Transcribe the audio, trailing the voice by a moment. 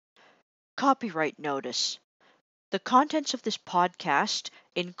Copyright notice. The contents of this podcast,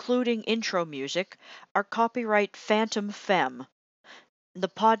 including intro music, are copyright Phantom Femme. The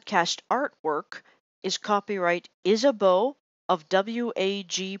podcast artwork is copyright Isabeau of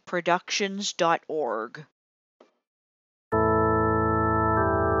wagproductions.org.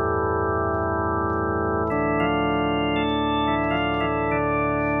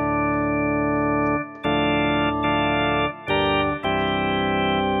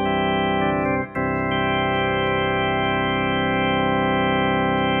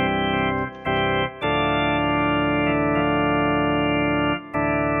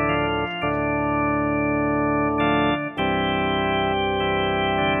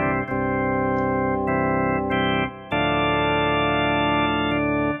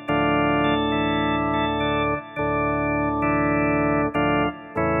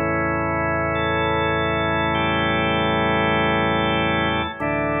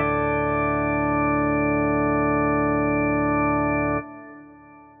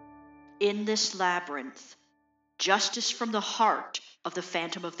 In this labyrinth, justice from the heart of the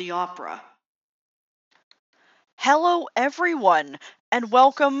Phantom of the Opera. Hello, everyone, and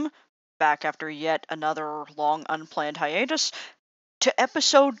welcome back after yet another long unplanned hiatus to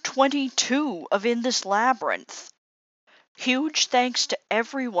episode 22 of In This Labyrinth. Huge thanks to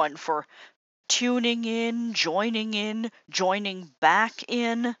everyone for tuning in, joining back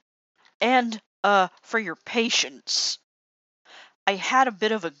in, and for your patience. I had a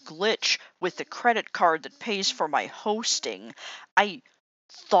bit of a glitch with the credit card that pays for my hosting. I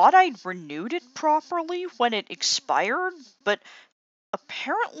thought I'd renewed it properly when it expired, but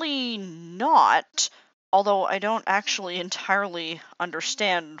apparently not, although I don't actually entirely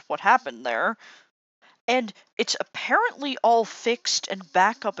understand what happened there. And it's apparently all fixed and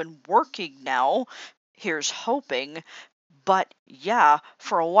back up and working now. Here's hoping. But yeah,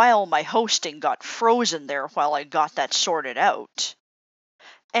 for a while my hosting got frozen there while I got that sorted out.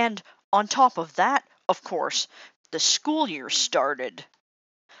 And on top of that, of course, the school year started.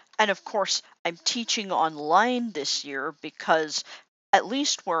 And of course, I'm teaching online this year because, at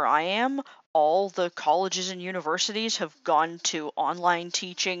least where I am, all the colleges and universities have gone to online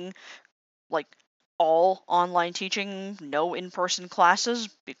teaching, like all online teaching, no in-person classes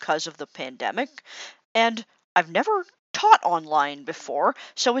because of the pandemic. And I've never taught online before,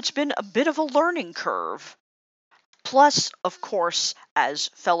 so it's been a bit of a learning curve. Plus, of course,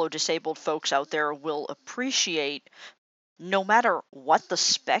 as fellow disabled folks out there will appreciate, no matter what the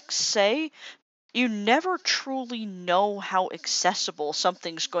specs say, you never truly know how accessible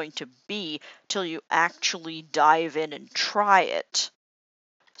something's going to be till you actually dive in and try it.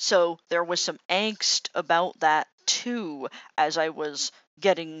 So there was some angst about that too, as I was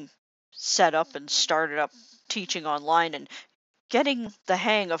getting set up and started up teaching online and getting the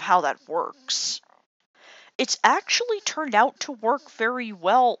hang of how that works. It's actually turned out to work very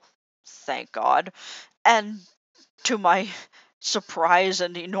well, thank God, and to my surprise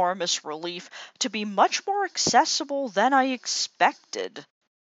and enormous relief, to be much more accessible than I expected.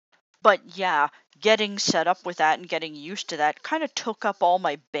 But yeah, getting set up with that and getting used to that kind of took up all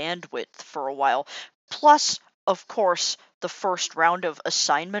my bandwidth for a while. Plus, of course, the first round of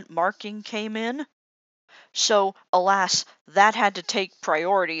assignment marking came in. So, alas, that had to take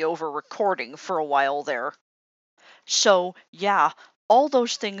priority over recording for a while there. So, yeah, all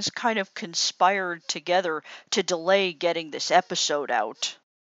those things kind of conspired together to delay getting this episode out.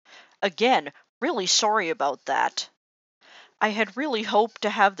 Again, really sorry about that. I had really hoped to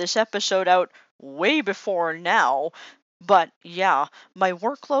have this episode out way before now, but yeah, my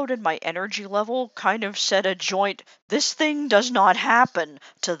workload and my energy level kind of set a joint, this thing does not happen,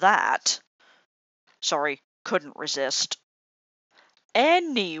 to that. Sorry, couldn't resist.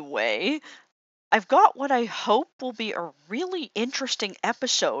 Anyway, I've got what I hope will be a really interesting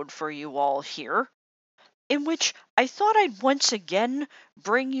episode for you all here, in which I thought I'd once again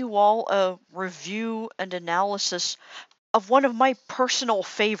bring you all a review and analysis of one of my personal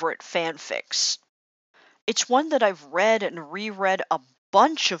favorite fanfics. It's one that I've read and reread a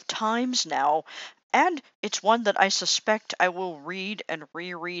bunch of times now, and it's one that I suspect I will read and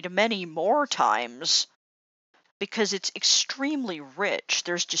reread many more times, because it's extremely rich.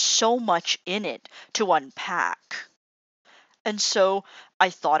 There's just so much in it to unpack. And so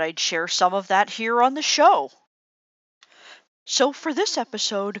I thought I'd share some of that here on the show. So for this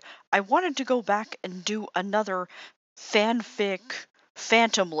episode, I wanted to go back and do another fanfic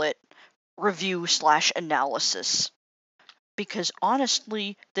Phantomlit review / analysis. Because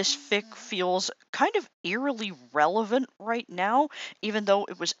honestly, this fic feels kind of eerily relevant right now, even though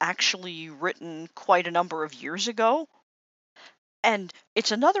it was actually written quite a number of years ago. And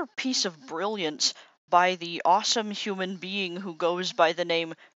it's another piece of brilliance by the awesome human being who goes by the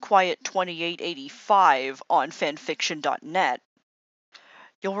name Quiet2885 on fanfiction.net.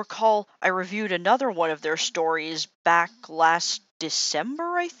 You'll recall I reviewed another one of their stories back last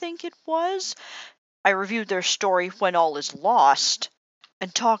December, I think it was. I reviewed their story When All Is Lost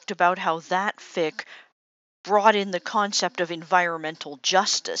and talked about how that fic brought in the concept of environmental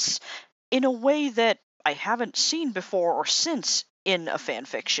justice in a way that I haven't seen before or since in a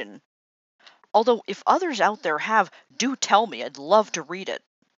fanfiction. Although, if others out there have, do tell me, I'd love to read it.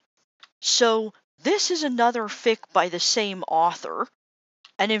 So, this is another fic by the same author,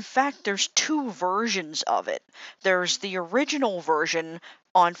 and in fact, there's two versions of it. There's the original version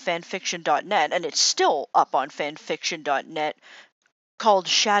on fanfiction.net, and it's still up on fanfiction.net, called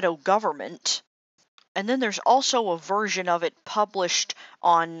Shadow Government. And then there's also a version of it published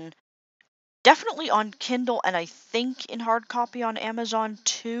on, definitely on Kindle, and I think in hard copy on Amazon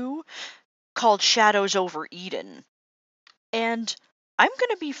too, called Shadows Over Eden. And I'm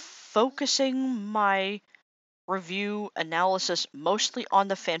going to be focusing my review analysis mostly on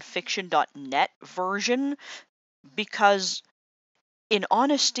the fanfiction.net version because, in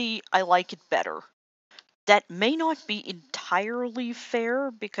honesty, I like it better. That may not be entirely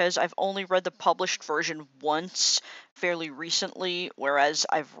fair because I've only read the published version once fairly recently, whereas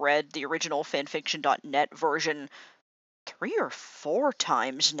I've read the original fanfiction.net version 3 or 4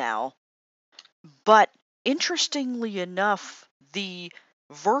 times now. But interestingly enough, the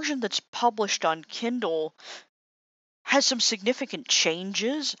version that's published on Kindle has some significant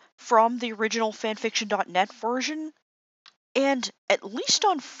changes from the original fanfiction.net version. And at least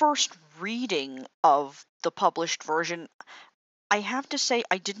on first reading of the published version, I have to say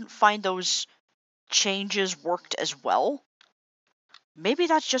I didn't find those changes worked as well. Maybe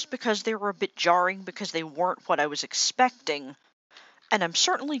that's just because they were a bit jarring because they weren't what I was expecting. And I'm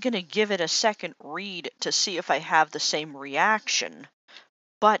certainly going to give it a second read to see if I have the same reaction.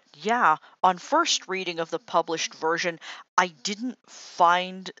 But yeah, on first reading of the published version, I didn't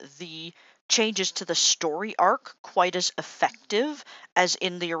find the changes to the story arc quite as effective as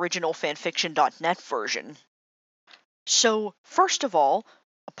in the original fanfiction.net version. So, first of all,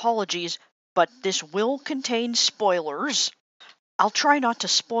 apologies, but this will contain spoilers. I'll try not to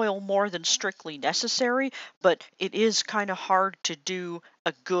spoil more than strictly necessary, but it is kind of hard to do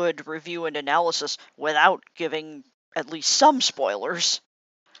a good review and analysis without giving at least some spoilers.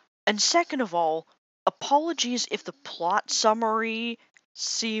 And second of all, apologies if the plot summary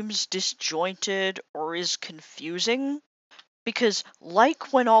seems disjointed or is confusing, because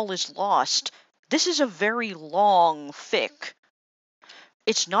like When All Is Lost, this is a very long fic.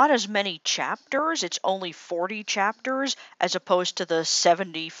 It's not as many chapters, it's only 40 chapters, as opposed to the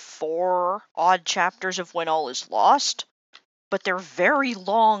 74 odd chapters of When All Is Lost. But they're very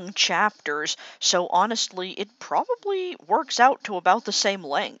long chapters, so honestly, it probably works out to about the same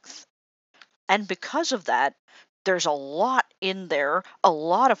length. And because of that, there's a lot in there, a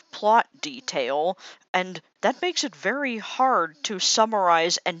lot of plot detail, and that makes it very hard to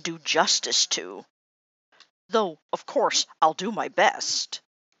summarize and do justice to. Though, of course, I'll do my best.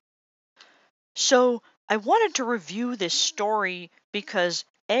 So, I wanted to review this story because,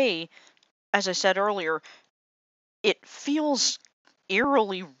 A, as I said earlier, it feels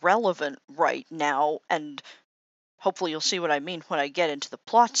eerily relevant right now, and hopefully you'll see what I mean when I get into the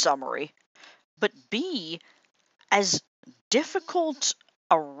plot summary. But B, as difficult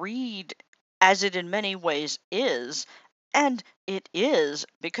a read as it in many ways is, and it is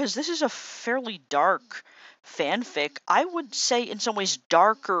because this is a fairly dark fanfic, I would say in some ways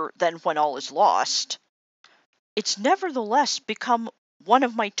darker than When All Is Lost, it's nevertheless become one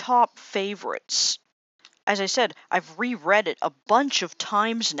of my top favorites. As I said, I've reread it a bunch of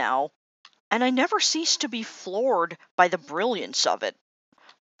times now, and I never cease to be floored by the brilliance of it.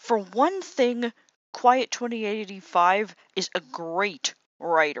 For one thing, Quiet2885 is a great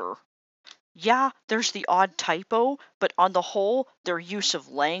writer. Yeah, there's the odd typo, but on the whole, their use of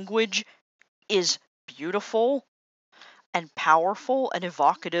language is beautiful and powerful and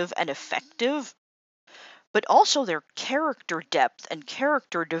evocative and effective. But also their character depth and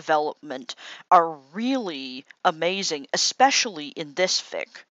character development are really amazing, especially in this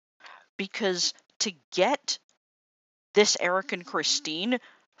fic. Because to get this Eric and Christine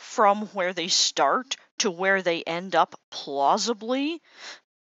from where they start to where they end up plausibly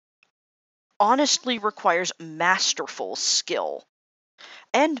honestly requires masterful skill.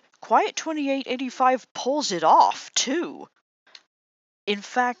 And Quiet2885 pulls it off, too. In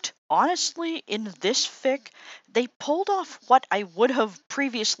fact, honestly, in this fic, they pulled off what I would have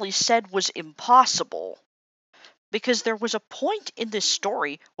previously said was impossible. because there was a point in this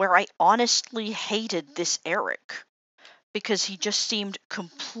story where I honestly hated this Eric because he just seemed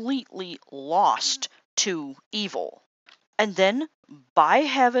completely lost to evil. And then, by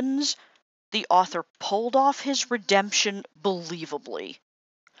heavens, the author pulled off his redemption believably.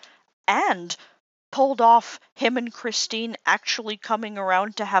 And pulled off him and Christine actually coming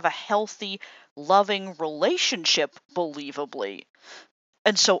around to have a healthy, loving relationship believably.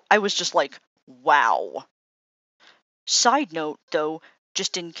 And so I was just like, wow. Side note, though,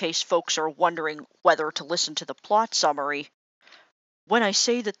 just in case folks are wondering whether to listen to the plot summary, when I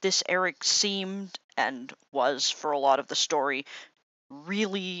say that this Eric seemed, and was for a lot of the story,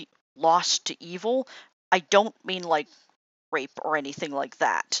 really lost to evil, I don't mean like rape or anything like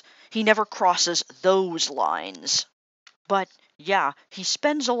that. He never crosses those lines. But yeah, he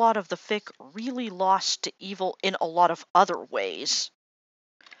spends a lot of the fic really lost to evil in a lot of other ways.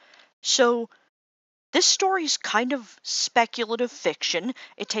 So, this story's kind of speculative fiction.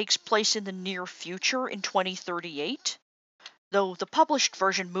 It takes place in the near future in 2038, though the published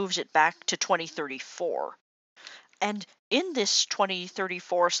version moves it back to 2034. And in this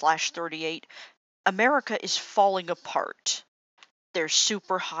 2034/38, America is falling apart. There's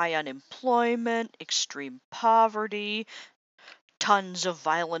super high unemployment, extreme poverty, tons of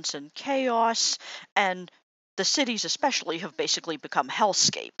violence and chaos, and the cities especially have basically become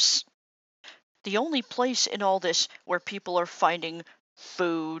hellscapes. The only place in all this where people are finding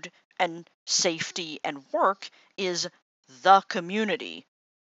food and safety and work is the community,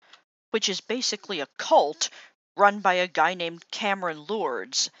 which is basically a cult run by a guy named Cameron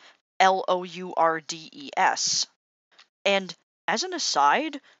Lourdes, Lourdes. And as an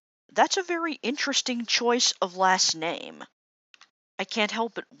aside, that's a very interesting choice of last name. I can't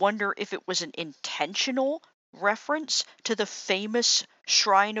help but wonder if it was an intentional reference to the famous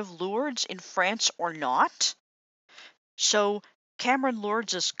Shrine of Lourdes in France or not. So, Cameron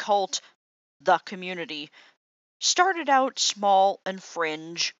Lourdes' cult, the community, started out small and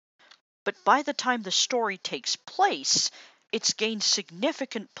fringe, but by the time the story takes place, it's gained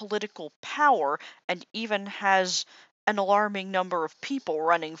significant political power and even has an alarming number of people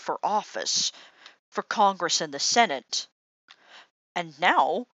running for office, for Congress and the Senate. And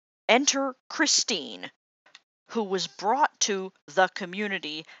now, enter Christine, who was brought to the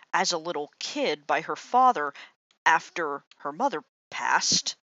community as a little kid by her father after her mother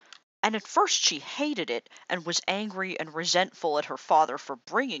passed. And at first she hated it and was angry and resentful at her father for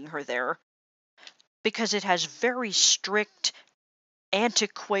bringing her there, because it has very strict,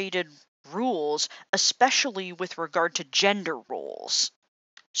 antiquated rules, especially with regard to gender roles.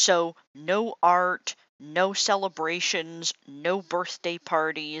 So, no art, no celebrations, no birthday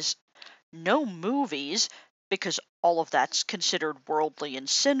parties, no movies, because all of that's considered worldly and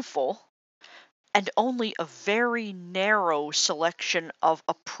sinful, and only a very narrow selection of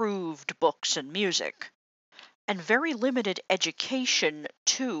approved books and music. And very limited education,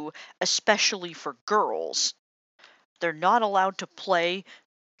 too, especially for girls. They're not allowed to play,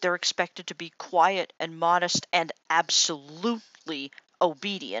 they're expected to be quiet and modest and absolutely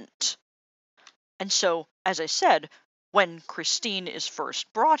obedient. And so, as I said, when Christine is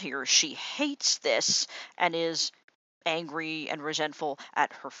first brought here, she hates this and is angry and resentful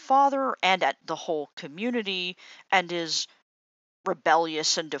at her father and at the whole community, and is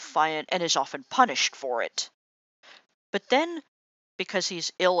rebellious and defiant and is often punished for it. But then, because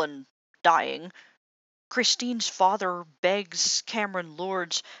he's ill and dying, Christine's father begs Cameron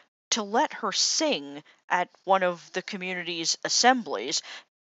Lourdes to let her sing at one of the community's assemblies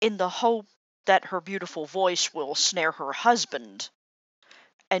in the hope that her beautiful voice will snare her husband.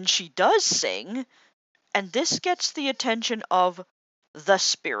 And she does sing, and this gets the attention of the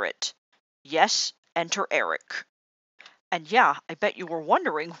spirit. Yes, enter Eric. And yeah, I bet you were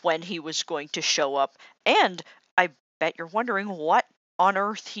wondering when he was going to show up, and I bet you're wondering what on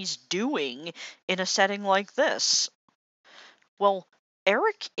earth he's doing in a setting like this. Well,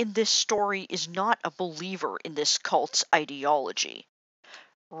 Eric in this story is not a believer in this cult's ideology.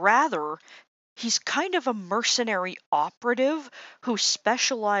 Rather, he's kind of a mercenary operative who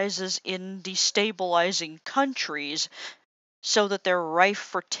specializes in destabilizing countries so that they're rife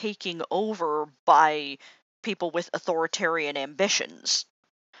for taking over by people with authoritarian ambitions.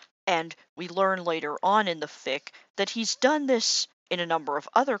 And we learn later on in the fic that he's done this in a number of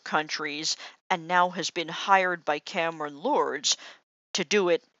other countries and now has been hired by Cameron Lourdes to do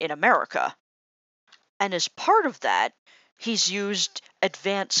it in America. And as part of that, he's used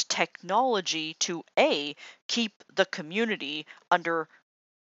advanced technology to A, keep the community under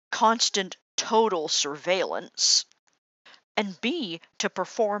constant total surveillance, and B, to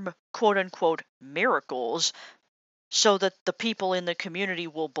perform quote unquote miracles so that the people in the community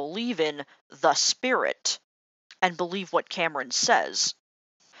will believe in the spirit and believe what Cameron says.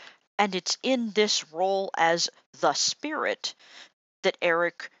 And it's in this role as the spirit that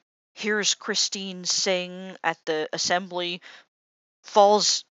Eric hears Christine sing at the assembly,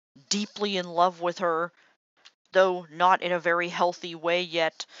 falls deeply in love with her, though not in a very healthy way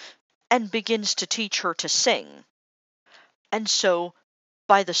yet, and begins to teach her to sing. And so,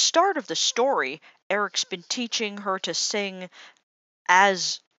 by the start of the story, Eric's been teaching her to sing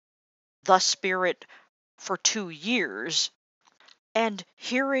as the spirit for 2 years, and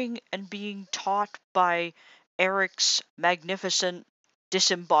hearing and being taught by Eric's magnificent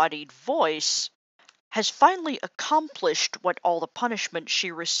disembodied voice has finally accomplished what all the punishment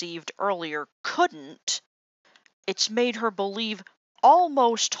she received earlier couldn't. It's made her believe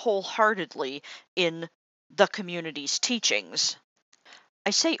almost wholeheartedly in the community's teachings.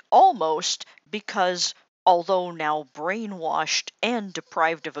 I say almost because, although now brainwashed and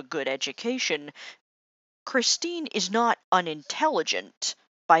deprived of a good education, Christine is not unintelligent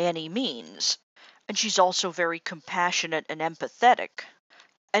by any means, and she's also very compassionate and empathetic.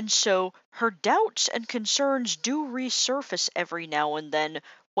 And so her doubts and concerns do resurface every now and then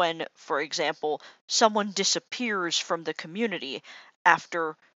when, for example, someone disappears from the community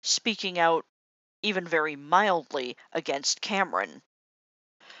after speaking out even very mildly against Cameron.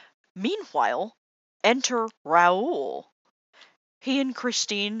 Meanwhile, enter Raoul. He and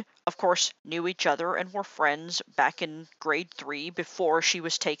Christine, of course, knew each other and were friends back in grade 3 before she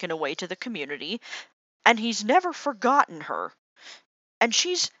was taken away to the community, and he's never forgotten her. And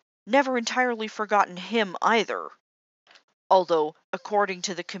she's never entirely forgotten him either. Although, according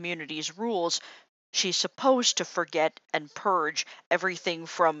to the community's rules, she's supposed to forget and purge everything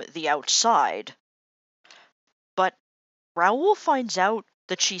from the outside. But Raoul finds out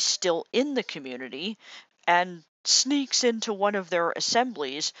that she's still in the community and sneaks into one of their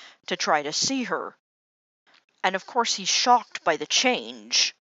assemblies to try to see her. And of course, he's shocked by the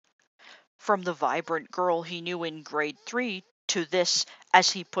change from the vibrant girl he knew in grade 3 to this, as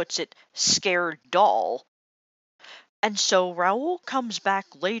he puts it, scared doll. And so Raoul comes back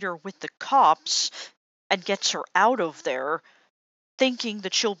later with the cops and gets her out of there, thinking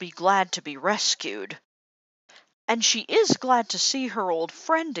that she'll be glad to be rescued. And she is glad to see her old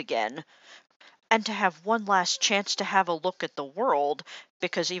friend again, and to have one last chance to have a look at the world,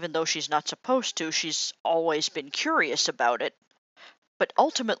 because even though she's not supposed to, she's always been curious about it. But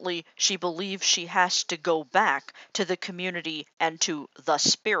ultimately, she believes she has to go back to the community and to the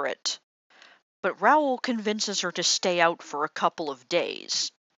spirit. But Raoul convinces her to stay out for a couple of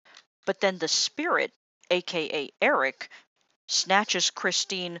days. But then the spirit, aka Eric, snatches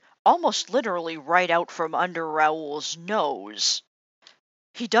Christine almost literally right out from under Raoul's nose.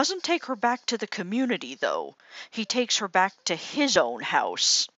 He doesn't take her back to the community, though. He takes her back to his own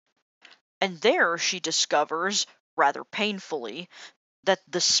house. And there she discovers, rather painfully, that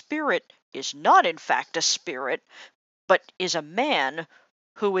the spirit is not in fact a spirit, but is a man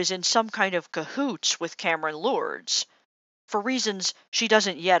who is in some kind of cahoots with Cameron Lourdes, for reasons she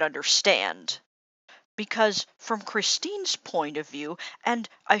doesn't yet understand. Because from Christine's point of view, and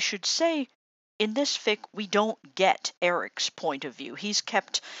I should say, in this fic, we don't get Eric's point of view. He's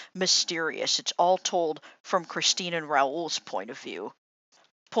kept mysterious. It's all told from Christine and Raoul's point of view.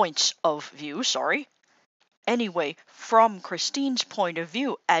 Points of view, sorry. Anyway, from Christine's point of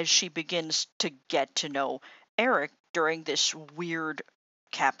view, as she begins to get to know Eric during this weird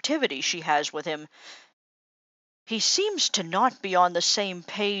captivity she has with him, he seems to not be on the same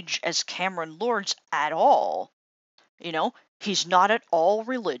page as Cameron Lourdes at all. He's not at all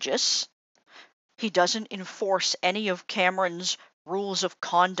religious. He doesn't enforce any of Cameron's rules of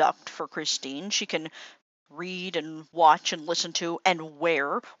conduct for Christine. She can read and watch and listen to and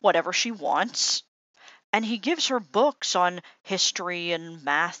wear whatever she wants. And he gives her books on history and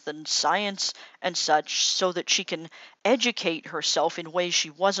math and science and such so that she can educate herself in ways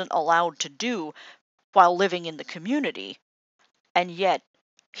she wasn't allowed to do while living in the community. And yet,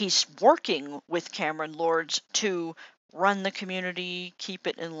 he's working with Cameron Lourdes to run the community, keep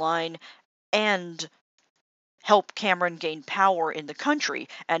it in line, and help Cameron gain power in the country.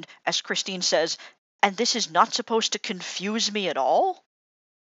 And as Christine says, and this is not supposed to confuse me at all?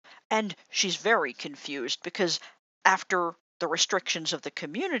 And she's very confused because after the restrictions of the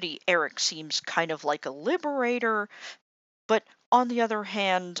community, Eric seems kind of like a liberator, but on the other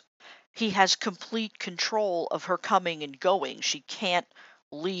hand, he has complete control of her coming and going. She can't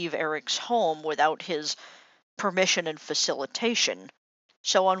leave Eric's home without his permission and facilitation.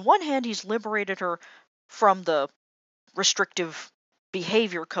 So on one hand, he's liberated her from the restrictive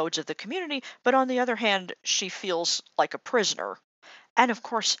behavior codes of the community, but on the other hand, she feels like a prisoner. And of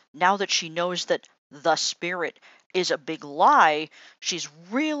course, now that she knows that the spirit is a big lie, she's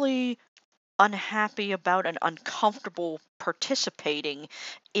really unhappy about and uncomfortable participating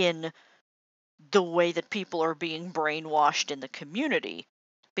in the way that people are being brainwashed in the community.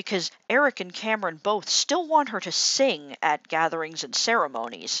 Because Eric and Cameron both still want her to sing at gatherings and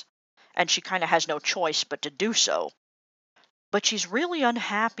ceremonies, and she kind of has no choice but to do so. But she's really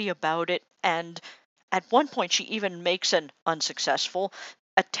unhappy about it, and at one point she even makes an unsuccessful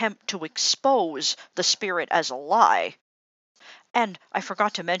attempt to expose the spirit as a lie. And I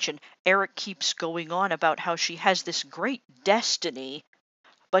forgot to mention, Eric keeps going on about how she has this great destiny,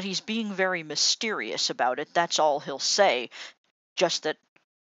 but he's being very mysterious about it. That's all he'll say. Just that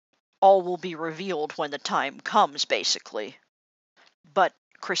all will be revealed when the time comes, basically. But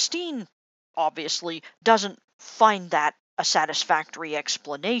Christine obviously doesn't find that a satisfactory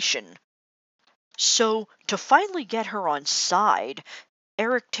explanation. So, to finally get her on side,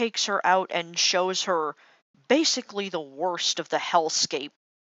 Eric takes her out and shows her basically the worst of the hellscape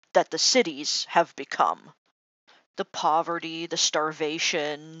that the cities have become. The poverty, the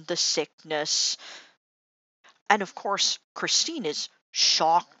starvation, the sickness. And of course, Christine is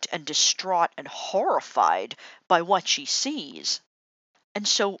shocked and distraught and horrified by what she sees. And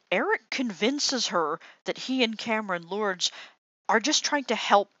so Eric convinces her that he and Cameron Lourdes are just trying to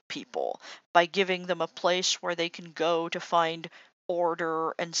help people by giving them a place where they can go to find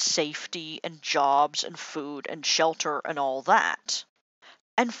order and safety and jobs and food and shelter and all that.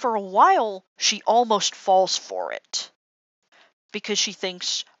 And for a while, she almost falls for it because she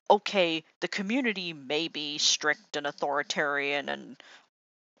thinks, okay, the community may be strict and authoritarian and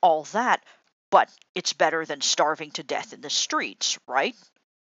all that, but it's better than starving to death in the streets, right?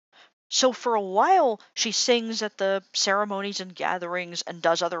 So for a while, she sings at the ceremonies and gatherings and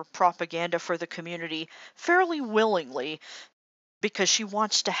does other propaganda for the community fairly willingly because she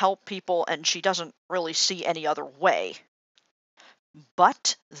wants to help people and she doesn't really see any other way.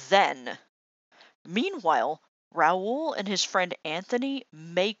 But then, meanwhile, Raoul and his friend Anthony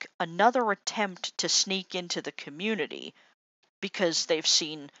make another attempt to sneak into the community because they've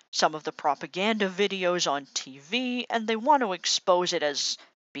seen some of the propaganda videos on TV and they want to expose it as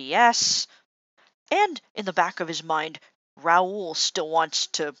BS. And in the back of his mind, Raoul still wants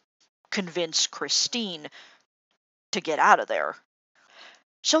to convince Christine to get out of there.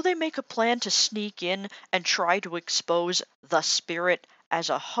 So they make a plan to sneak in and try to expose the spirit as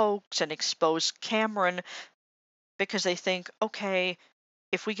a hoax and expose Cameron because they think, okay,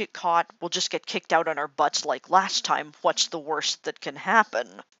 if we get caught, we'll just get kicked out on our butts like last time. What's the worst that can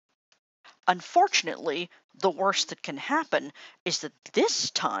happen? Unfortunately, the worst that can happen is that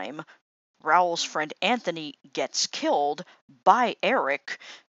this time Raoul's friend Anthony gets killed by Eric,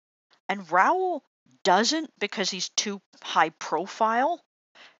 and Raoul doesn't because he's too high profile.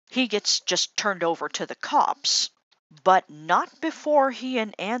 He gets just turned over to the cops, but not before he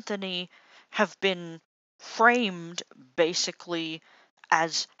and Anthony have been framed basically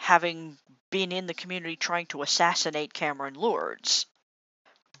as having been in the community trying to assassinate Cameron Lourdes.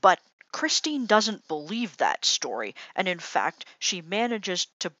 But Christine doesn't believe that story, and in fact, she manages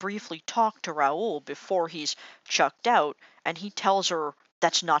to briefly talk to Raoul before he's chucked out, and he tells her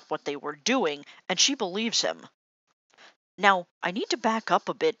that's not what they were doing, and she believes him. Now, I need to back up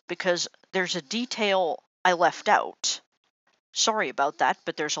a bit because there's a detail I left out. Sorry about that,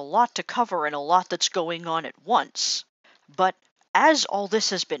 but there's a lot to cover and a lot that's going on at once. But as all this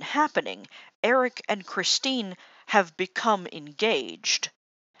has been happening, Eric and Christine have become engaged.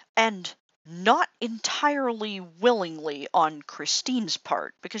 And not entirely willingly on Christine's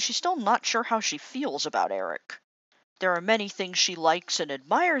part, because she's still not sure how she feels about Eric. There are many things she likes and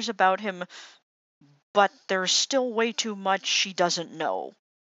admires about him, but there's still way too much she doesn't know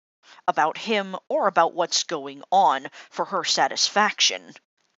about him or about what's going on for her satisfaction.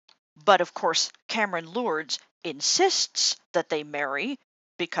 But of course, Cameron Lourdes insists that they marry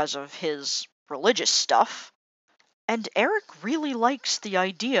because of his religious stuff, and Eric really likes the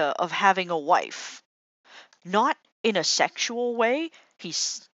idea of having a wife. Not in a sexual way.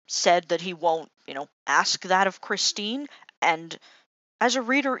 He's said that he won't, ask that of Christine, and as a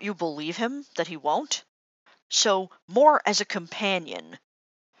reader, you believe him that he won't. So, more as a companion.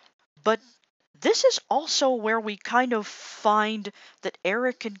 But this is also where we kind of find that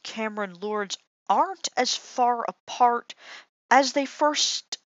Eric and Cameron Lourdes aren't as far apart as they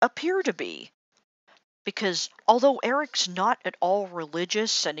first appear to be. Because although Eric's not at all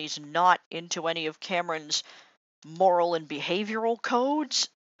religious and he's not into any of Cameron's moral and behavioral codes,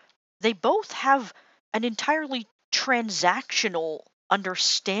 they both have an entirely transactional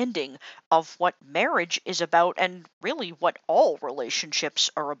understanding of what marriage is about and really what all relationships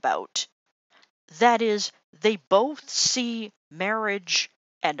are about. That is, they both see marriage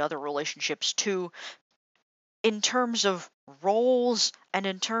and other relationships too in terms of roles and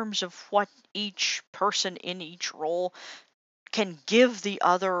in terms of what each person in each role can give the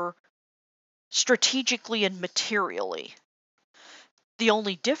other strategically and materially. The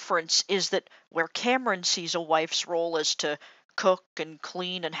only difference is that where Cameron sees a wife's role as to cook and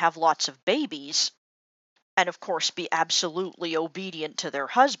clean and have lots of babies, and of course be absolutely obedient to their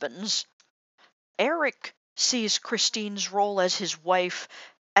husbands, Eric sees Christine's role as his wife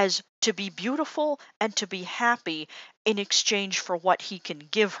as to be beautiful and to be happy in exchange for what he can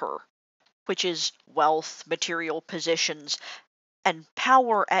give her, which is wealth, material positions, and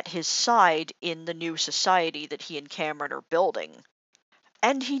power at his side in the new society that he and Cameron are building.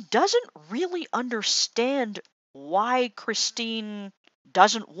 And he doesn't really understand why Christine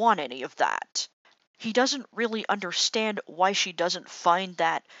doesn't want any of that. He doesn't really understand why she doesn't find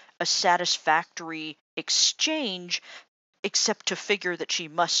that a satisfactory exchange, except to figure that she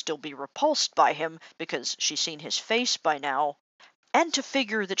must still be repulsed by him because she's seen his face by now, and to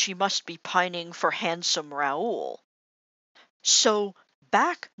figure that she must be pining for handsome Raoul. So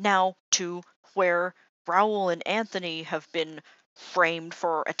back now to where Raoul and Anthony have been framed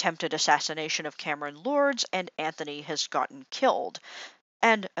for attempted assassination of Cameron Lourdes, and Anthony has gotten killed.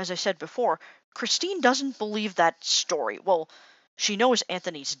 And as I said before, Christine doesn't believe that story. Well, she knows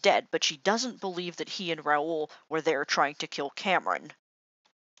Anthony's dead, but she doesn't believe that he and Raoul were there trying to kill Cameron.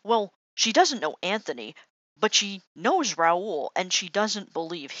 Well, she doesn't know Anthony, but she knows Raoul, and she doesn't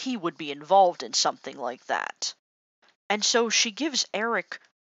believe he would be involved in something like that. And so she gives Eric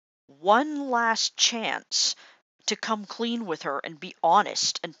one last chance to come clean with her and be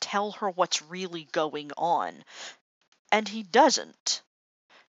honest and tell her what's really going on. And he doesn't.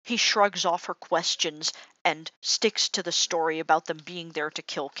 He shrugs off her questions and sticks to the story about them being there to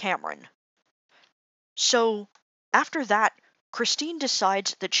kill Cameron. So, after that, Christine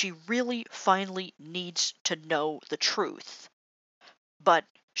decides that she really finally needs to know the truth. But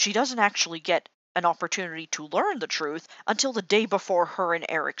she doesn't actually get an opportunity to learn the truth until the day before her and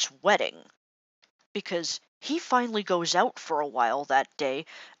Eric's wedding. Because he finally goes out for a while that day,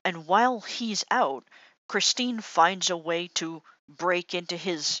 and while he's out, Christine finds a way to break into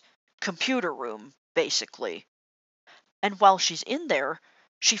his computer room, basically. And while she's in there,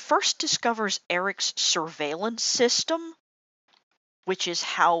 she first discovers Eric's surveillance system, which is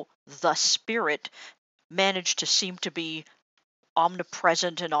how the spirit managed to seem to be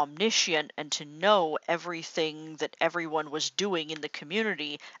omnipresent and omniscient and to know everything that everyone was doing in the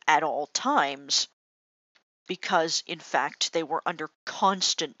community at all times, because in fact they were under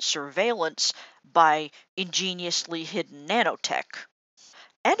constant surveillance by ingeniously hidden nanotech.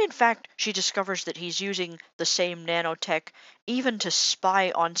 And in fact, she discovers that he's using the same nanotech even to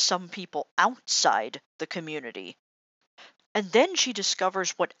spy on some people outside the community. And then she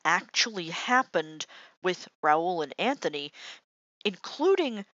discovers what actually happened with Raoul and Anthony,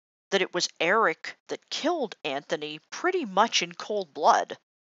 including that it was Eric that killed Anthony pretty much in cold blood.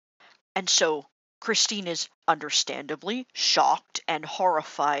 And so Christine is understandably shocked and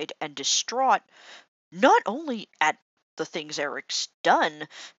horrified and distraught, not only at the things Eric's done,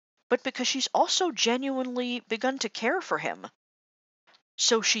 but because she's also genuinely begun to care for him.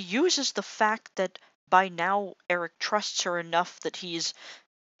 So she uses the fact that by now Eric trusts her enough that he's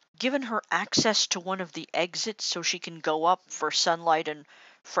given her access to one of the exits so she can go up for sunlight and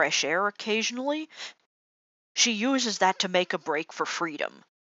fresh air occasionally. She uses that to make a break for freedom.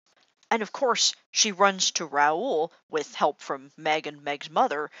 And of course, she runs to Raoul with help from Meg and Meg's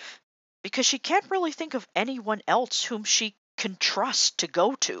mother, because she can't really think of anyone else whom she can trust to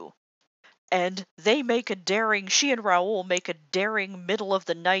go to. And she and Raoul make a daring middle of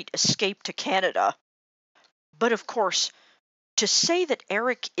the night escape to Canada. But of course, to say that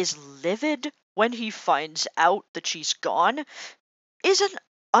Eric is livid when he finds out that she's gone is an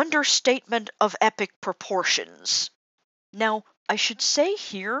understatement of epic proportions. Now, I should say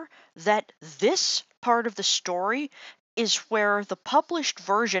here that this part of the story is where the published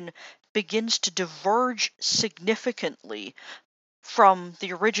version begins to diverge significantly from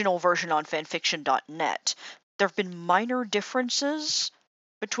the original version on fanfiction.net. There have been minor differences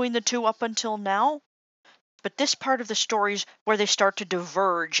between the two up until now, but this part of the story is where they start to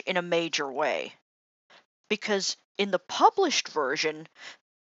diverge in a major way. Because in the published version,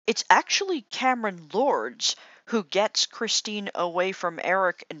 it's actually Cameron Lourdes who gets Christine away from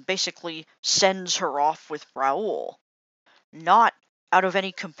Eric and basically sends her off with Raoul. Not out of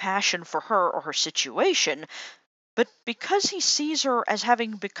any compassion for her or her situation, But because he sees her as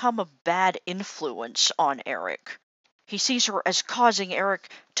having become a bad influence on Eric, he sees her as causing Eric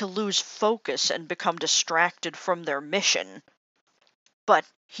to lose focus and become distracted from their mission. But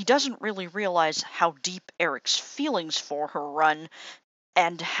he doesn't really realize how deep Eric's feelings for her run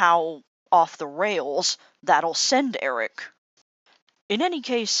and how off the rails that'll send Eric. In any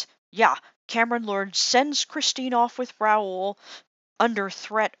case, yeah, Cameron Lord sends Christine off with Raoul, under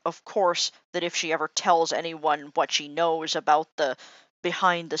threat, of course, that if she ever tells anyone what she knows about the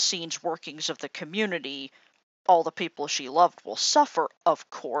behind the scenes workings of the community, all the people she loved will suffer, of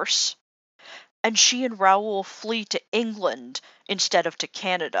course. And she and Raoul flee to England instead of to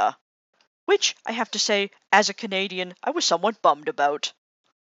Canada, which I have to say, as a Canadian, I was somewhat bummed about.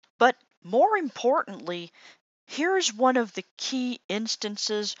 But more importantly, here's one of the key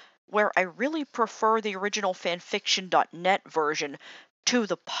instances where I really prefer the original fanfiction.net version to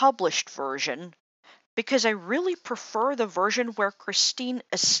the published version, because I really prefer the version where Christine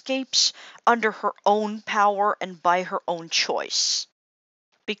escapes under her own power and by her own choice.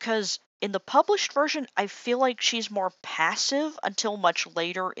 Because in the published version, I feel like she's more passive until much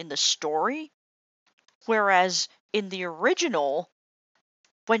later in the story, whereas in the original,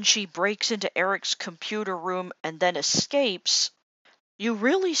 when she breaks into Eric's computer room and then escapes, you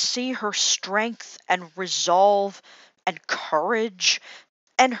really see her strength and resolve and courage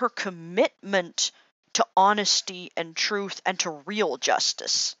and her commitment to honesty and truth and to real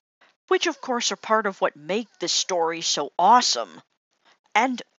justice, which of course are part of what make this story so awesome.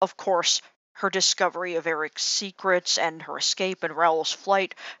 And of course, her discovery of Eric's secrets and her escape and Raoul's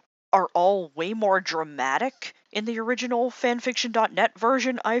flight are all way more dramatic in the original fanfiction.net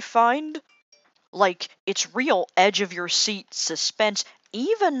version, I find. Like, it's real edge of your seat suspense,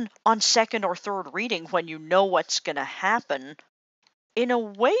 even on second or third reading when you know what's gonna happen, in a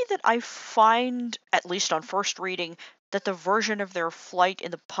way that I find, at least on first reading, that the version of their flight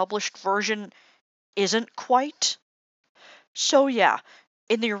in the published version isn't quite. So yeah,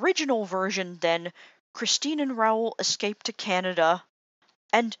 in the original version then, Christine and Raoul escape to Canada,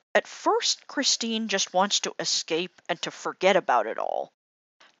 and at first Christine just wants to escape and to forget about it all.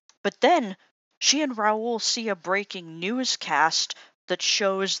 But then she and Raoul see a breaking newscast that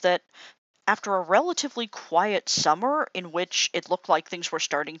shows that after a relatively quiet summer in which it looked like things were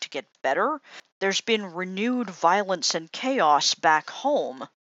starting to get better, there's been renewed violence and chaos back home.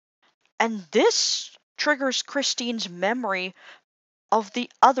 And this triggers Christine's memory of the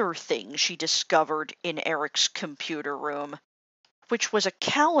other thing she discovered in Eric's computer room, which was a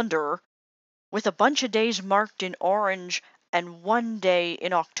calendar with a bunch of days marked in orange and one day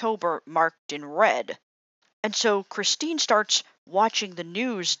in October marked in red. And so Christine starts watching the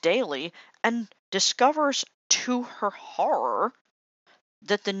news daily and discovers, to her horror,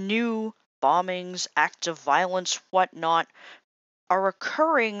 that the new bombings, acts of violence, whatnot, are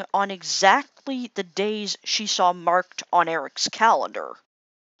occurring on exactly the days she saw marked on Eric's calendar.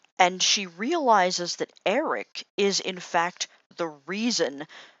 And she realizes that Eric is, in fact, the reason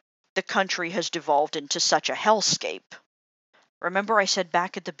the country has devolved into such a hellscape. Remember I said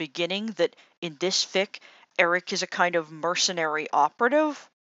back at the beginning that in this fic, Eric is a kind of mercenary operative?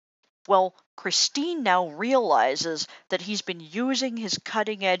 Well, Christine now realizes that he's been using his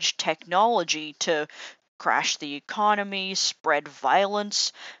cutting-edge technology to crash the economy, spread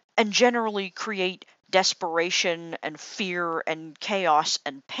violence, and generally create desperation and fear and chaos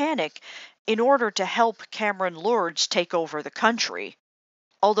and panic in order to help Cameron Lourdes take over the country.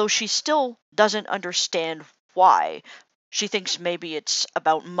 Although she still doesn't understand why. She thinks maybe it's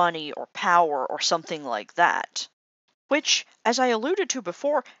about money or power or something like that. Which, as I alluded to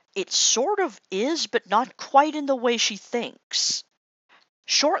before, it sort of is, but not quite in the way she thinks.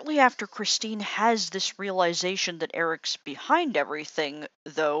 Shortly after Christine has this realization that Eric's behind everything,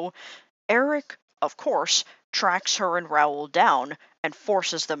 though, Eric, of course, tracks her and Raoul down and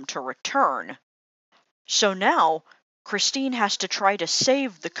forces them to return. So now, Christine has to try to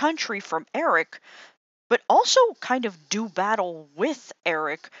save the country from Eric, but also kind of do battle with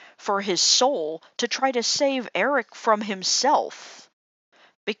Eric for his soul to try to save Eric from himself.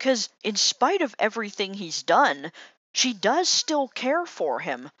 Because in spite of everything he's done, she does still care for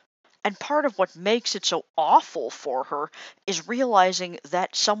him. And part of what makes it so awful for her is realizing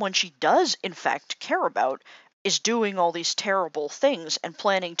that someone she does in fact care about is doing all these terrible things and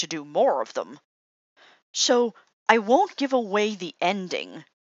planning to do more of them. So I won't give away the ending,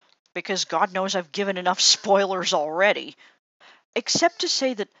 because God knows I've given enough spoilers already, except to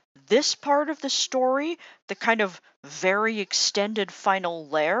say that this part of the story, the kind of very extended final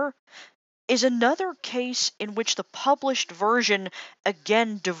lair, is another case in which the published version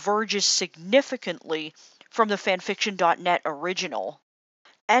again diverges significantly from the fanfiction.net original.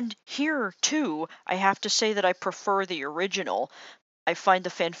 And here, too, I have to say that I prefer the original. I find the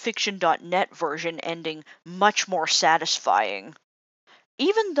fanfiction.net version ending much more satisfying.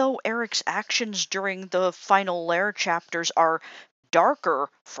 Even though Eric's actions during the final Lair chapters are darker,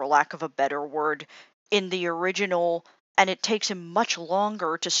 for lack of a better word, in the original, and it takes him much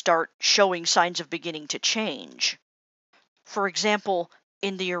longer to start showing signs of beginning to change. For example,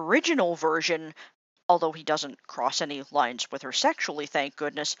 in the original version, although he doesn't cross any lines with her sexually, thank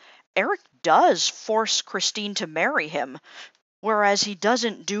goodness, Eric does force Christine to marry him, whereas he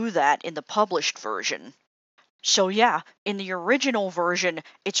doesn't do that in the published version. So yeah, in the original version,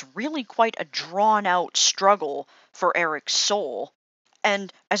 it's really quite a drawn-out struggle for Eric's soul.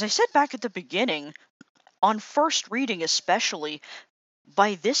 And as I said back at the beginning, on first reading especially,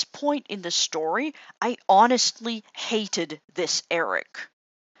 by this point in the story, I honestly hated this Eric.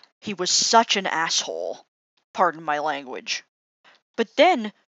 He was such an asshole. Pardon my language. But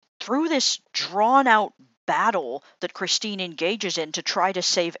then, through this drawn-out battle that Christine engages in to try to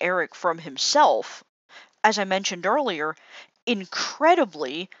save Eric from himself, as I mentioned earlier,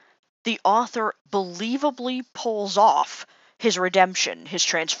 incredibly, the author believably pulls off his redemption, his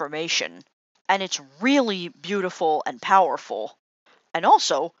transformation. And it's really beautiful and powerful. And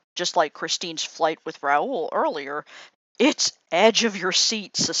also, just like Christine's flight with Raoul earlier, it's edge of your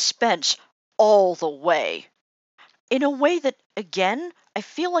seat suspense all the way. In a way that, again, I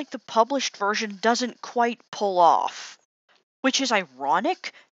feel like the published version doesn't quite pull off. Which is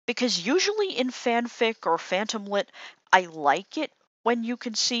ironic, because usually in fanfic or phantom lit, I like it when you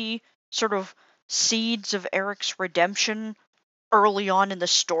can see sort of seeds of Eric's redemption early on in the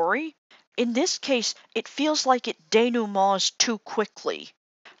story. In this case, it feels like it denouements too quickly,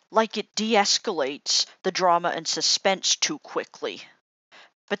 like it de-escalates the drama and suspense too quickly.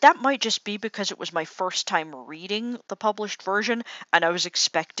 But that might just be because it was my first time reading the published version, and I was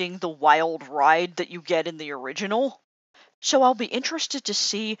expecting the wild ride that you get in the original. So I'll be interested to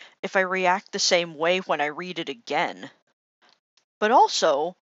see if I react the same way when I read it again. But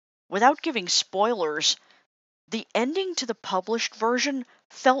also, without giving spoilers, the ending to the published version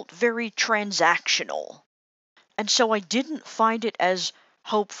felt very transactional. And so I didn't find it as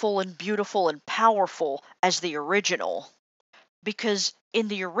hopeful and beautiful and powerful as the original. Because in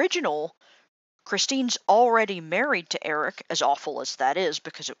the original, Christine's already married to Eric, as awful as that is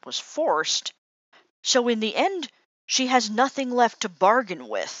because it was forced. So in the end, she has nothing left to bargain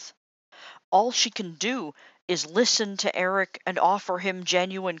with. All she can do is listen to Eric and offer him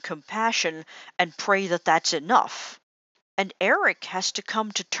genuine compassion and pray that that's enough. And Eric has to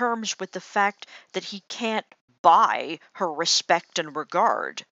come to terms with the fact that he can't buy her respect and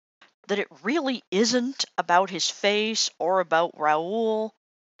regard. That it really isn't about his face or about Raoul.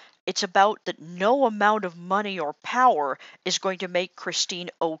 It's about that no amount of money or power is going to make Christine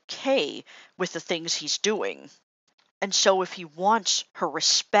okay with the things he's doing. And so if he wants her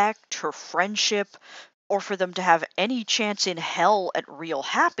respect, her friendship, or for them to have any chance in hell at real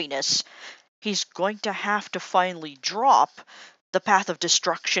happiness, he's going to have to finally drop the path of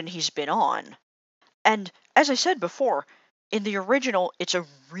destruction he's been on. And as I said before, in the original, it's a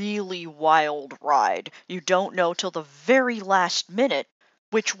really wild ride. You don't know till the very last minute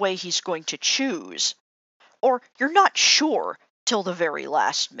which way he's going to choose. Or you're not sure till the very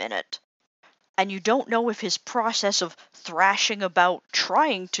last minute. And you don't know if his process of thrashing about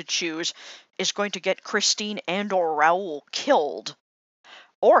trying to choose is going to get Christine and or Raoul killed.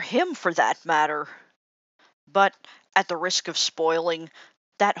 Or him, for that matter. But at the risk of spoiling,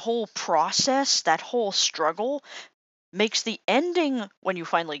 that whole process, that whole struggle, makes the ending, when you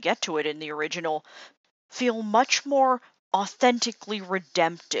finally get to it in the original, feel much more authentically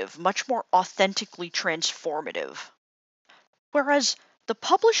redemptive, much more authentically transformative. Whereas the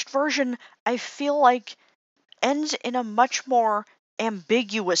published version, I feel like, ends in a much more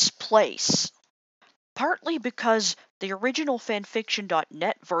ambiguous place. Partly because the original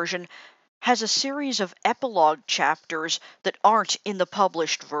fanfiction.net version has a series of epilogue chapters that aren't in the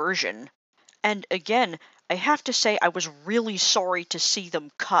published version. And again, I have to say I was really sorry to see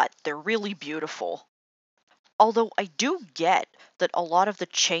them cut. They're really beautiful. Although I do get that a lot of the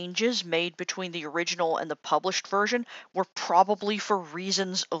changes made between the original and the published version were probably for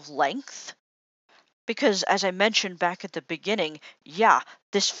reasons of length. Because, as I mentioned back at the beginning, yeah,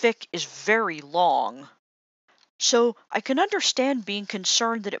 this fic is very long. So I can understand being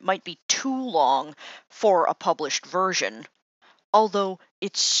concerned that it might be too long for a published version. Although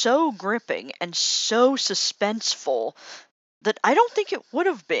it's so gripping and so suspenseful that I don't think it would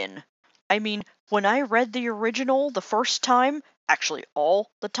have been. I mean, when I read the original the first time, actually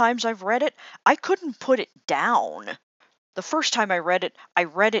all the times I've read it, I couldn't put it down. The first time I read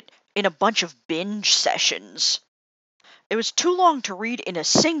it in a bunch of binge sessions. It was too long to read in a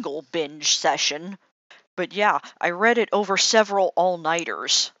single binge session, but yeah, I read it over several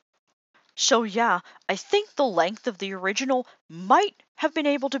all-nighters. So yeah, I think the length of the original might have been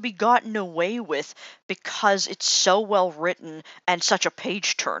able to be gotten away with because it's so well written and such a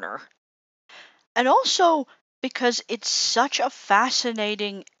page turner. And also because it's such a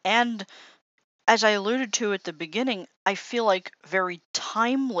fascinating and, as I alluded to at the beginning, I feel like very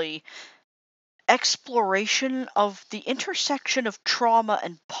timely exploration of the intersection of trauma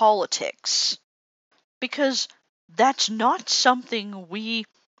and politics. Because that's not something we,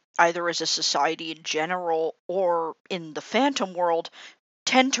 either as a society in general or in the phantom world,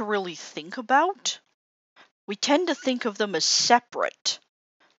 tend to really think about. We tend to think of them as separate.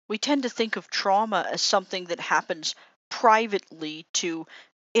 We tend to think of trauma as something that happens privately to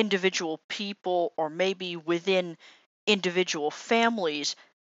individual people or maybe within individual families,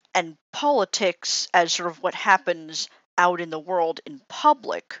 and politics as sort of what happens out in the world in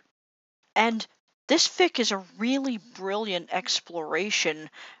public. And this fic is a really brilliant exploration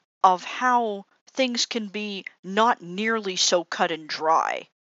of how things can be not nearly so cut and dry.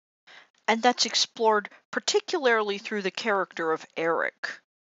 And that's explored particularly through the character of Eric.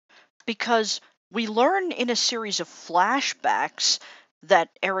 Because we learn in a series of flashbacks that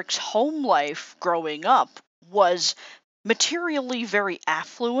Eric's home life growing up was materially very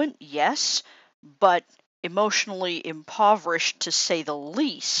affluent, yes, but emotionally impoverished to say the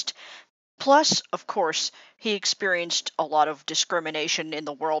least. Plus, of course, he experienced a lot of discrimination in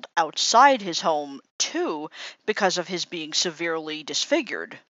the world outside his home, too, because of his being severely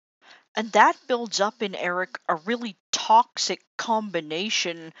disfigured. And that builds up in Eric a really toxic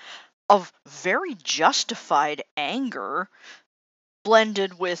combination of very justified anger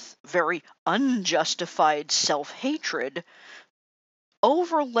blended with very unjustified self hatred,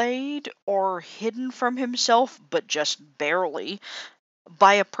 overlaid or hidden from himself, but just barely,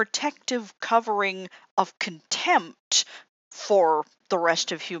 by a protective covering of contempt for the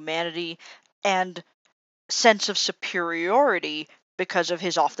rest of humanity and sense of superiority because of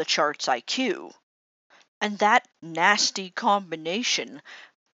his off the charts IQ. And that nasty combination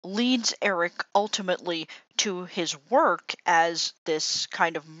leads Eric ultimately to his work as this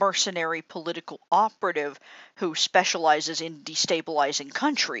kind of mercenary political operative who specializes in destabilizing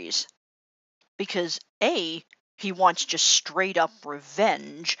countries. Because A, he wants just straight up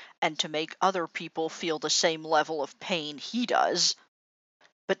revenge and to make other people feel the same level of pain he does.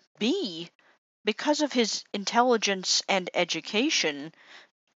 But B, because of his intelligence and education,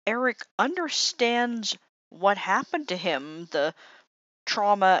 Eric understands what happened to him, the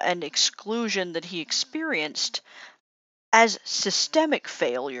trauma and exclusion that he experienced, as systemic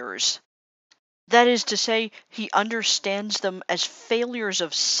failures. That is to say, he understands them as failures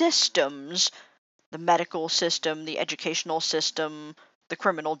of systems, the medical system, the educational system, the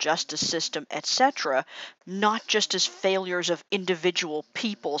criminal justice system, etc., not just as failures of individual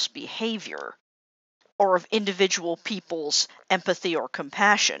people's behavior or of individual people's empathy or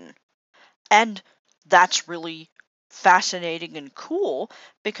compassion. And that's really fascinating and cool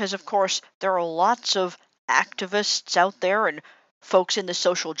because, of course, there are lots of activists out there and folks in the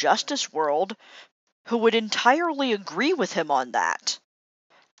social justice world who would entirely agree with him on that.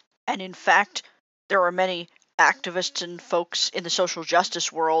 And in fact, there are many activists and folks in the social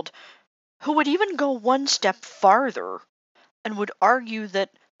justice world who would even go one step farther and would argue that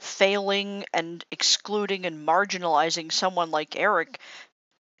failing and excluding and marginalizing someone like Eric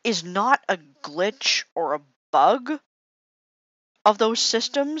is not a glitch or a bug of those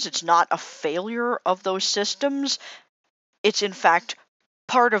systems. It's not a failure of those systems. It's in fact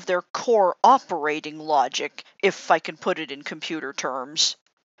part of their core operating logic, if I can put it in computer terms.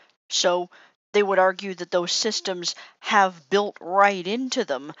 So they would argue that those systems have built right into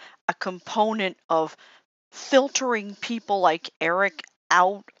them a component of filtering people like Eric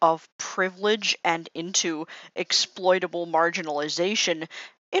out of privilege and into exploitable marginalization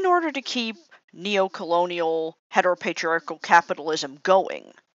in order to keep neo-colonial heteropatriarchal capitalism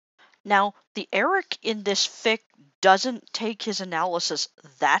going. Now, the Eric in this fic doesn't take his analysis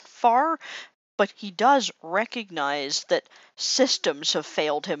that far, but he does recognize that systems have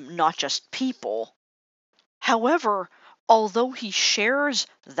failed him, not just people. However, although he shares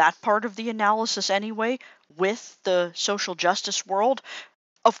that part of the analysis anyway with the social justice world,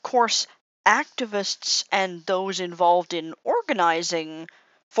 of course, activists and those involved in organizing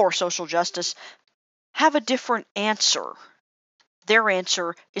for social justice have a different answer. Their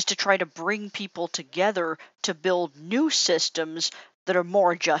answer is to try to bring people together to build new systems that are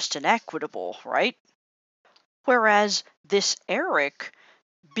more just and equitable, right? Whereas this Eric,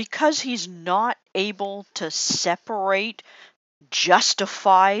 because he's not able to separate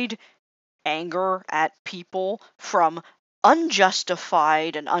justified anger at people from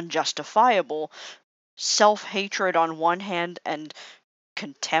unjustified and unjustifiable self hatred on one hand and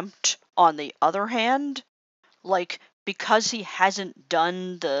contempt on the other hand, like, because he hasn't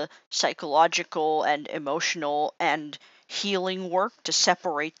done the psychological and emotional and healing work to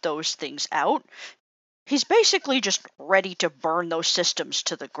separate those things out, he's basically just ready to burn those systems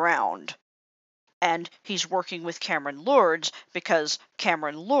to the ground. And he's working with Cameron Lourdes because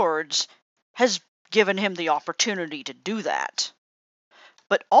Cameron Lourdes has given him the opportunity to do that.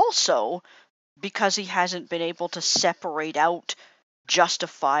 But also because he hasn't been able to separate out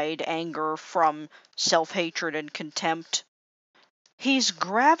justified anger from self hatred and contempt. He's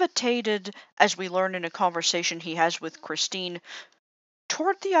gravitated, as we learn in a conversation he has with Christine,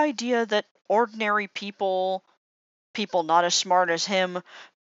 toward the idea that ordinary people, people not as smart as him,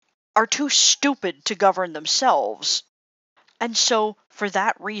 are too stupid to govern themselves. And so, for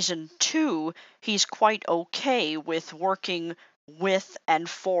that reason, too, he's quite okay with working with and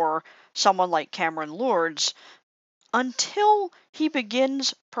for someone like Cameron Lourdes until he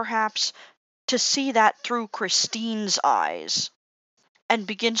begins, perhaps, to see that through Christine's eyes and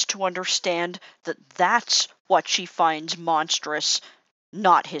begins to understand that that's what she finds monstrous,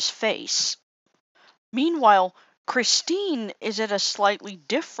 not his face. Meanwhile, Christine is at a slightly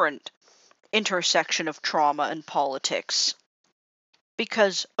different intersection of trauma and politics.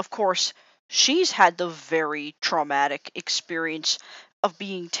 Because, of course, she's had the very traumatic experience of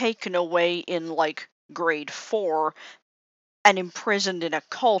being taken away in, like, grade 4 and imprisoned in a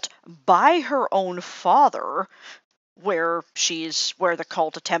cult by her own father, where the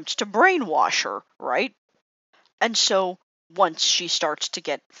cult attempts to brainwash her, right? And so once she starts to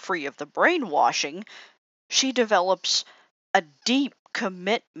get free of the brainwashing, she develops a deep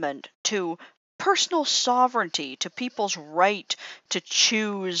commitment to personal sovereignty, to people's right to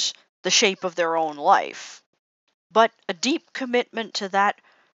choose the shape of their own life. But a deep commitment to that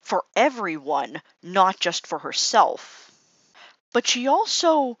for everyone, not just for herself. But she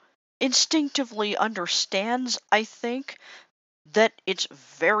also instinctively understands, I think, that it's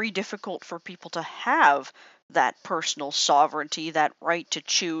very difficult for people to have that personal sovereignty, that right to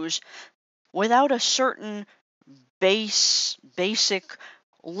choose, without a certain basic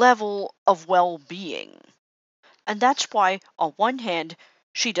level of well-being. And that's why, on one hand,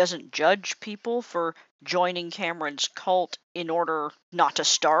 she doesn't judge people for joining Cameron's cult in order not to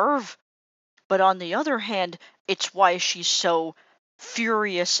starve, but on the other hand, it's why she's so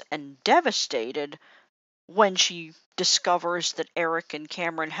furious and devastated when she discovers that Eric and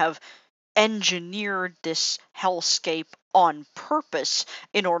Cameron have engineered this hellscape on purpose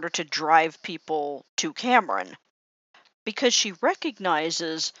in order to drive people to Cameron. Because she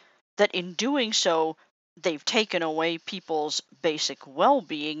recognizes that in doing so, they've taken away people's basic well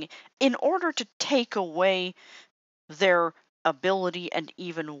being in order to take away their ability and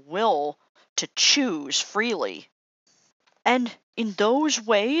even will to choose freely. And in those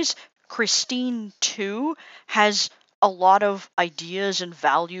ways, Christine, too, has a lot of ideas and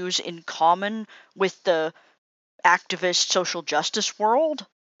values in common with the activist social justice world.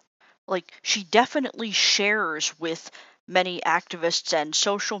 Like, she definitely shares with many activists and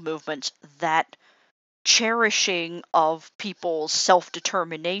social movements that cherishing of people's self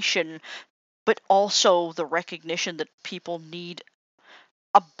determination, but also the recognition that people need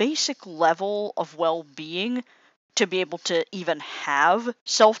a basic level of well being to be able to even have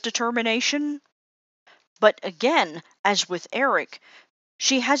self determination. But again, as with Eric,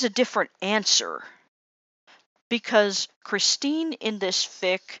 she has a different answer. Because Christine in this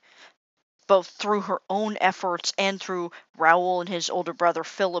fic, both through her own efforts and through Raoul and his older brother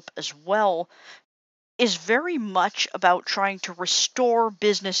Philip as well, is very much about trying to restore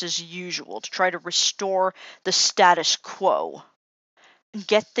business as usual, to try to restore the status quo and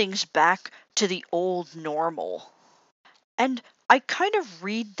get things back to the old normal. And I kind of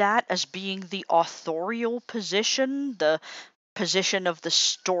read that as being the authorial position, the position of the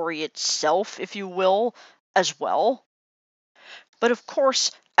story itself, if you will, as well. But of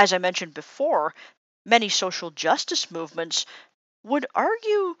course, as I mentioned before, many social justice movements would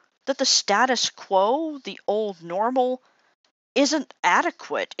argue that the status quo, the old normal, isn't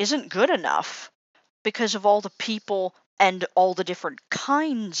adequate, isn't good enough, because of all the people and all the different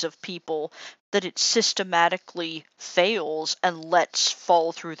kinds of people that it systematically fails and lets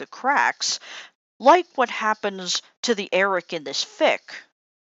fall through the cracks, like what happens to the Eric in this fic.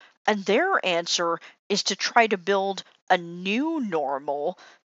 And their answer is to try to build a new normal,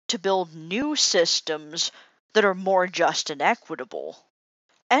 to build new systems that are more just and equitable.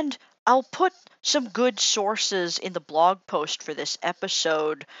 And I'll put some good sources in the blog post for this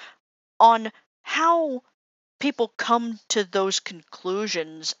episode on how people come to those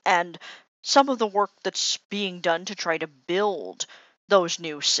conclusions and some of the work that's being done to try to build those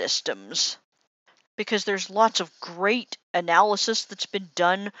new systems. Because there's lots of great analysis that's been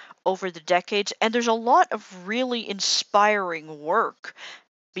done over the decades, and there's a lot of really inspiring work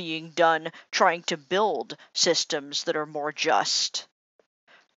being done trying to build systems that are more just.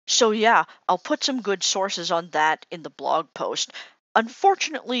 So, yeah, I'll put some good sources on that in the blog post.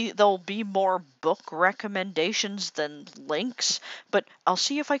 Unfortunately, there'll be more book recommendations than links, but I'll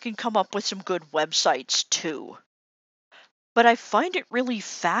see if I can come up with some good websites too. But I find it really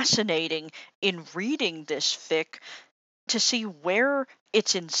fascinating in reading this fic to see where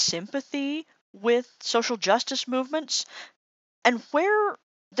it's in sympathy with social justice movements and where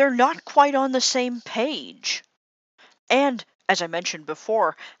they're not quite on the same page. And as I mentioned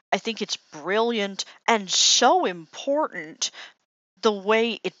before, I think it's brilliant and so important the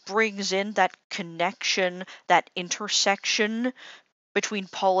way it brings in that connection, that intersection between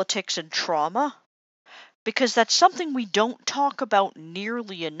politics and trauma, because that's something we don't talk about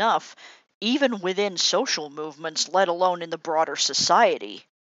nearly enough, even within social movements, let alone in the broader society.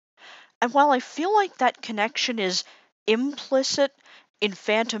 And while I feel like that connection is implicit in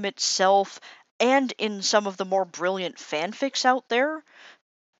Phantom itself and in some of the more brilliant fanfics out there,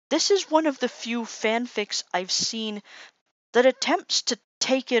 this is one of the few fanfics I've seen that attempts to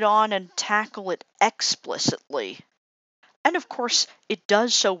take it on and tackle it explicitly. And of course, it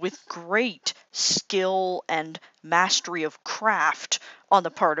does so with great skill and mastery of craft on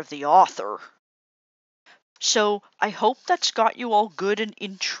the part of the author. So I hope that's got you all good and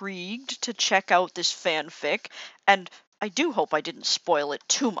intrigued to check out this fanfic, and I do hope I didn't spoil it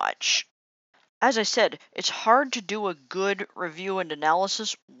too much. As I said, it's hard to do a good review and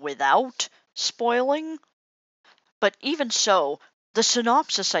analysis without spoiling, but even so, the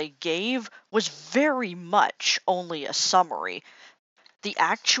synopsis I gave was very much only a summary. The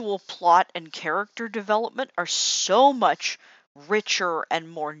actual plot and character development are so much richer and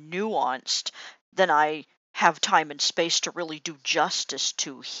more nuanced than I have time and space to really do justice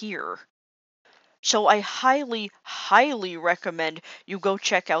to here. So I highly, highly recommend you go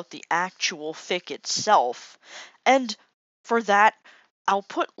check out the actual fic itself. And for that, I'll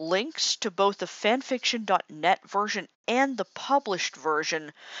put links to both the fanfiction.net version and the published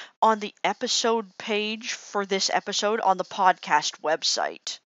version on the episode page for this episode on the podcast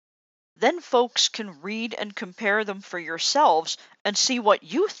website. Then folks can read and compare them for yourselves and see what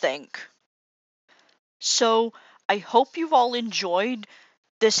you think. So I hope you've all enjoyed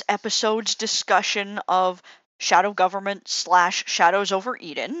this episode's discussion of Shadow Government / Shadows over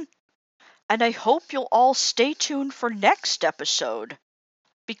Eden, and I hope you'll all stay tuned for next episode.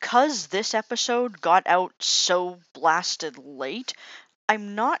 Because this episode got out so blasted late,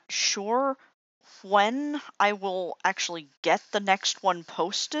 I'm not sure when I will actually get the next one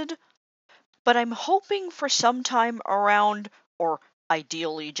posted, but I'm hoping for sometime around, or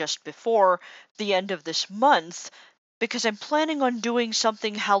ideally just before, the end of this month, because I'm planning on doing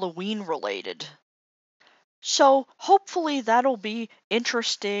something Halloween related. So hopefully that'll be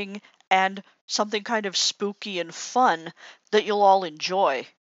interesting and something kind of spooky and fun that you'll all enjoy.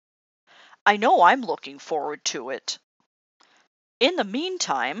 I know I'm looking forward to it. In the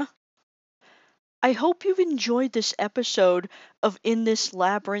meantime, I hope you've enjoyed this episode of In This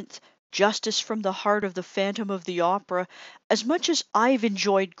Labyrinth, Justice from the Heart of the Phantom of the Opera as much as I've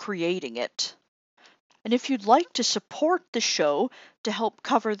enjoyed creating it. And if you'd like to support the show to help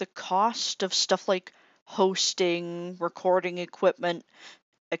cover the cost of stuff like hosting, recording equipment,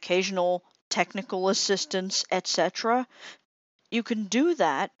 occasional technical assistance, etc., you can do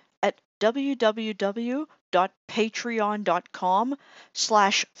that at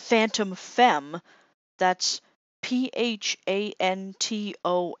www.patreon.com/phantomfemme. That's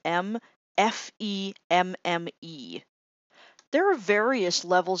PHANTOMFEMME. There are various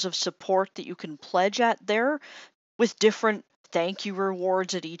levels of support that you can pledge at there, with different thank you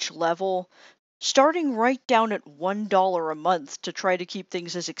rewards at each level, starting right down at $1 a month to try to keep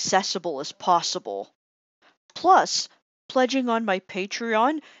things as accessible as possible. Plus, pledging on my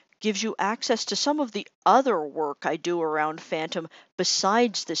Patreon gives you access to some of the other work I do around Phantom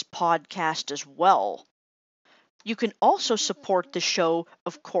besides this podcast as well. You can also support the show,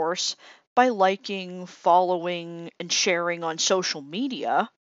 of course, by liking, following, and sharing on social media.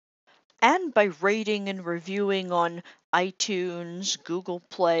 and by rating and reviewing on iTunes, Google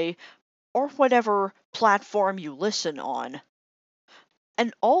Play, or whatever platform you listen on.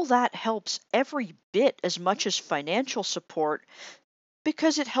 And all that helps every bit as much as financial support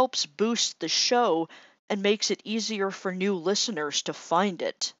because it helps boost the show and makes it easier for new listeners to find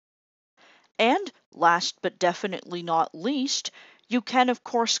it. And last but definitely not least, you can of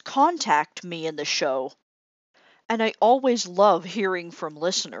course contact me in the show. And I always love hearing from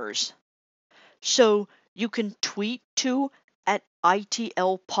listeners. So you can tweet to at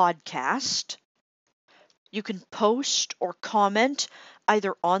ITL Podcast. You can post or comment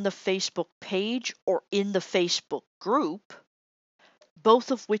either on the Facebook page or in the Facebook group,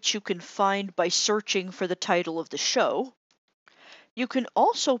 both of which you can find by searching for the title of the show. You can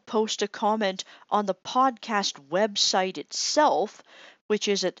also post a comment on the podcast website itself, which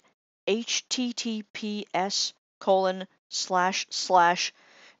is at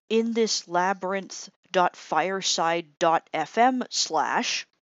https://inthislabyrinth.fireside.fm/.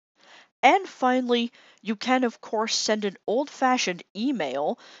 And finally, you can of course send an old-fashioned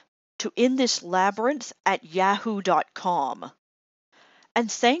email to inthislabyrinth@yahoo.com.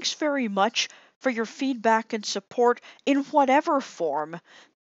 And thanks very much for your feedback and support in whatever form,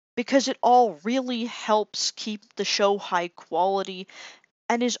 because it all really helps keep the show high quality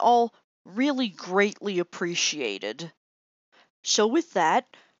and is all really greatly appreciated. So with that,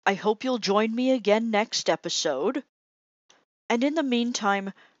 I hope you'll join me again next episode. And in the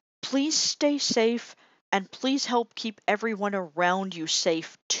meantime, please stay safe and please help keep everyone around you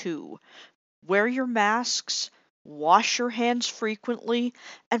safe too. Wear your masks, wash your hands frequently,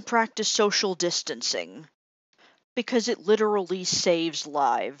 and practice social distancing, because it literally saves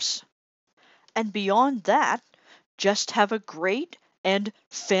lives. And beyond that, just have a great and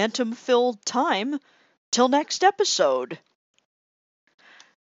phantom-filled time till next episode.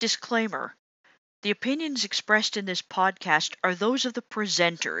 Disclaimer. The opinions expressed in this podcast are those of the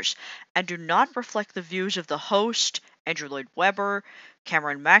presenters and do not reflect the views of the host, Andrew Lloyd Webber,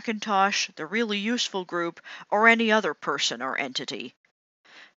 Cameron McIntosh, the Really Useful Group, or any other person or entity.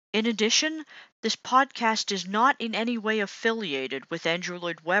 In addition, this podcast is not in any way affiliated with Andrew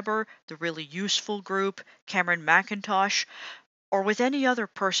Lloyd Webber, the Really Useful Group, Cameron McIntosh, or with any other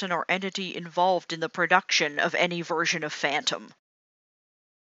person or entity involved in the production of any version of Phantom.